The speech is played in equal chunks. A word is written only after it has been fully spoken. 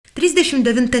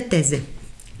39 tezė.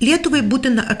 Lietuvai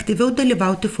būtina aktyviau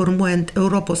dalyvauti formuojant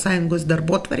ES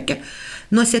darbotvarkę,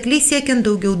 nuosekliai siekiant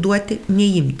daugiau duoti,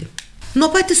 neimti. Nuo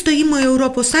pat įstojimo į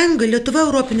ES Lietuva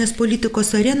europinės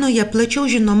politikos arenoje plačiau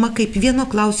žinoma kaip vieno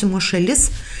klausimo šalis,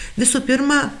 visų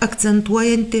pirma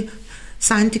akcentuojanti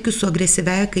santykius su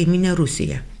agresyviaja kaimynė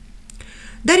Rusija.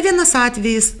 Dar vienas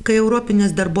atvejis, kai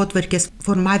europinės darbotvarkės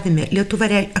formavime Lietuva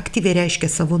aktyviai reiškia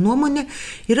savo nuomonę,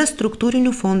 yra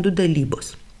struktūrinių fondų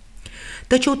dalybos.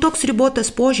 Tačiau toks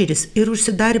ribotas požiūris ir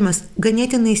užsidarimas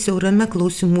ganėtinai siaurame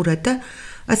klausimų rate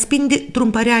atspindi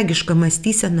trumparegišką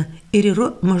mąstyseną ir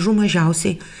yra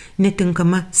mažiausiai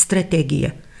netinkama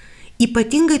strategija.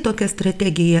 Ypatingai tokia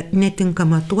strategija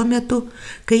netinkama tuo metu,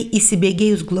 kai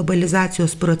įsibėgėjus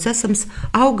globalizacijos procesams,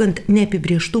 augant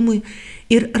neapibrėžtumui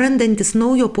ir randantis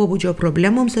naujo pobūdžio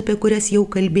problemoms, apie kurias jau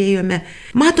kalbėjome,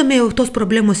 matome, jog tos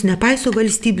problemos nepaiso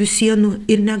valstybių sienų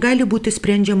ir negali būti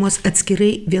sprendžiamos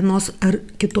atskirai vienos ar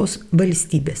kitos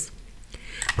valstybės.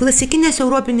 Klasikinės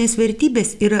europinės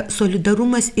vertybės yra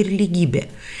solidarumas ir lygybė.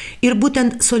 Ir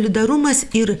būtent solidarumas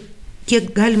ir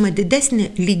kiek galima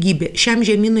didesnė lygybė šiam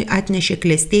žemynui atnešė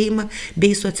klestėjimą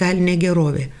bei socialinę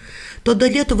gerovę.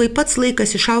 Todėl Lietuvai pats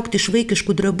laikas išaugti iš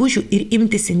vaikiškų drabužių ir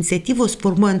imtis iniciatyvos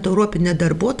formuojant europinę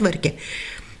darbotvarkę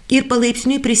ir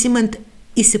palaipsniui prisimant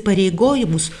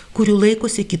įsipareigojimus, kurių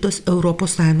laikosi kitos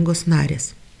ES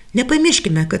narės.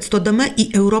 Nepamirškime, kad stodama į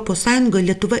ES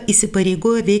Lietuva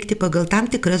įsipareigojo veikti pagal tam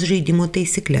tikras žaidimo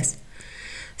taisyklės.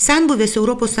 Senbuvės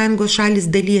ES šalis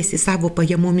dalijasi savo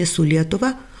pajamomis su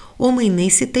Lietuva, o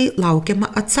mainais į tai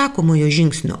laukiama atsakomojo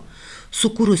žingsnio.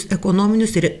 Sukūrus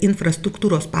ekonominius ir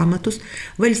infrastruktūros pamatus,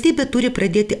 valstybė turi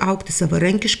pradėti augti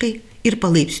savarankiškai ir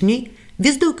palaipsniui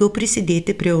vis daugiau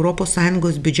prisidėti prie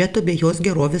ES biudžeto bei jos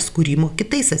gerovės kūrimo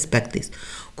kitais aspektais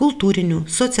 – kultūrinių,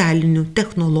 socialinių,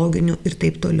 technologinių ir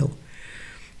taip toliau.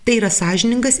 Tai yra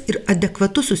sąžiningas ir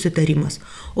adekvatus susitarimas,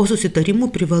 o susitarimų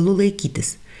privalu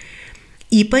laikytis.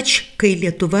 Ypač, kai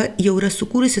Lietuva jau yra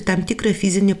sukūrusi tam tikrą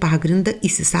fizinį pagrindą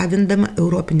įsisavindama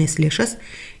europinės lėšas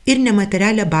ir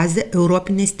nematerialią bazę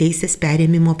europinės teisės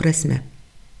perėmimo prasme.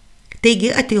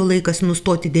 Taigi atėjo laikas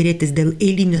nustoti dėrėtis dėl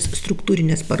eilinės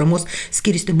struktūrinės paramos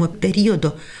skirstymo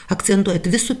periodo, akcentuojant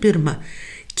visų pirma,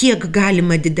 kiek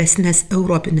galima didesnės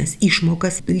europinės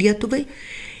išmokas Lietuvai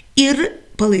ir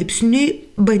palaipsniui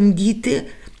bandyti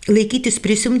laikytis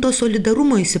prisimto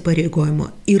solidarumo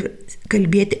įsipareigojimo ir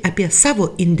kalbėti apie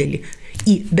savo indėlį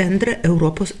į bendrą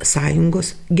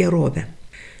ES gerovę.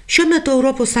 Šiuo metu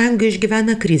ES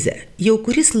išgyvena krizę. Jau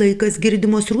kuris laikas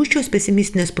girdimos rūsčios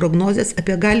pesimistinės prognozės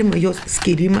apie galimą jos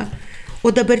skirimą,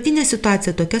 o dabartinė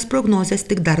situacija tokias prognozes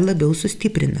tik dar labiau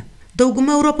sustiprina.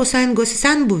 Dauguma ES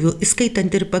senbuvių,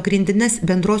 įskaitant ir pagrindinės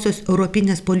bendrosios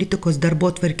europinės politikos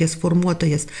darbotvarkės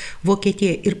formuotojas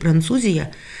Vokietija ir Prancūzija,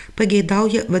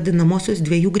 pageidauja vadinamosios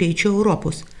 2 greičių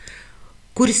Europos,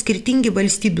 kur skirtingi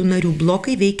valstybių narių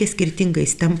blokai veikia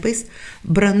skirtingais tempais,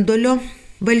 branduolio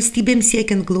valstybėms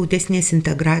siekiant glaudesnės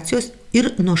integracijos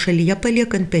ir nuošalyje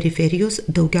paliekant periferijos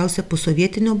daugiausia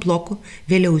posovietinio bloko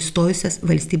vėliau įstojusias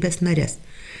valstybės narės.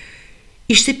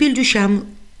 Išsipildžius šiam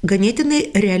ganėtinai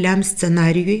realiam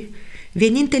scenarijui,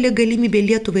 vienintelė galimybė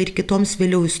Lietuvai ir kitoms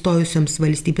vėliau įstojusioms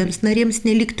valstybėms narėms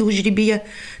nelikti užribyje,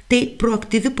 tai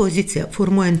proaktyvi pozicija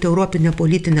formuojant europinę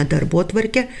politinę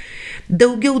darbotvarkę,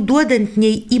 daugiau duodant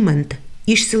nei imant,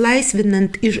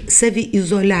 išsilaisvinant iš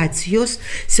saviizoliacijos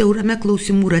siaurame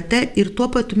klausimų rate ir tuo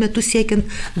pat metu siekiant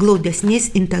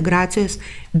glaudesnės integracijos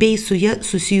bei su ja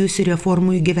susijusių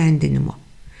reformų įgyvendinimo.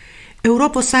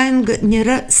 ES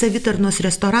nėra savitarnos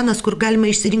restoranas, kur galima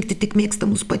išsirinkti tik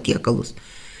mėgstamus patiekalus.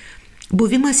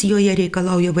 Buvimas joje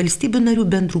reikalauja valstybių narių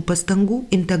bendrų pastangų,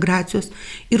 integracijos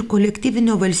ir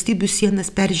kolektyvinio valstybių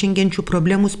sienas peržengiančių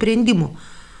problemų sprendimų,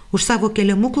 už savo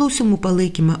keliamų klausimų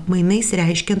palaikymą mainais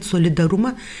reiškiant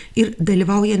solidarumą ir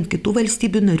dalyvaujant kitų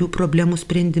valstybių narių problemų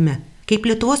sprendime. Kaip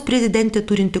Lietuvos prezidentė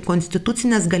turinti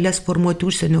konstitucinės galias formuoti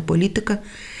užsienio politiką,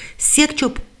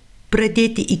 siekčiau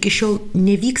pradėti iki šiol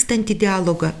nevykstantį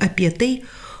dialogą apie tai,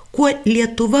 kuo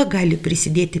Lietuva gali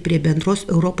prisidėti prie bendros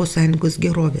ES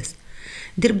gerovės.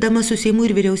 Dirbdama su Seimu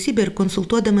ir vyriausybė ir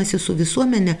konsultuodamasi su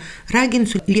visuomenė,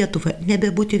 raginsiu Lietuvą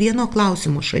nebebūti vieno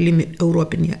klausimo šalimi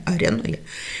europinėje arenoje,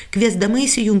 kviesdama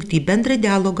įsijungti į bendrą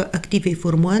dialogą aktyviai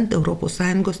formuojant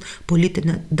ES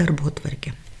politinę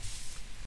darbotvarkę.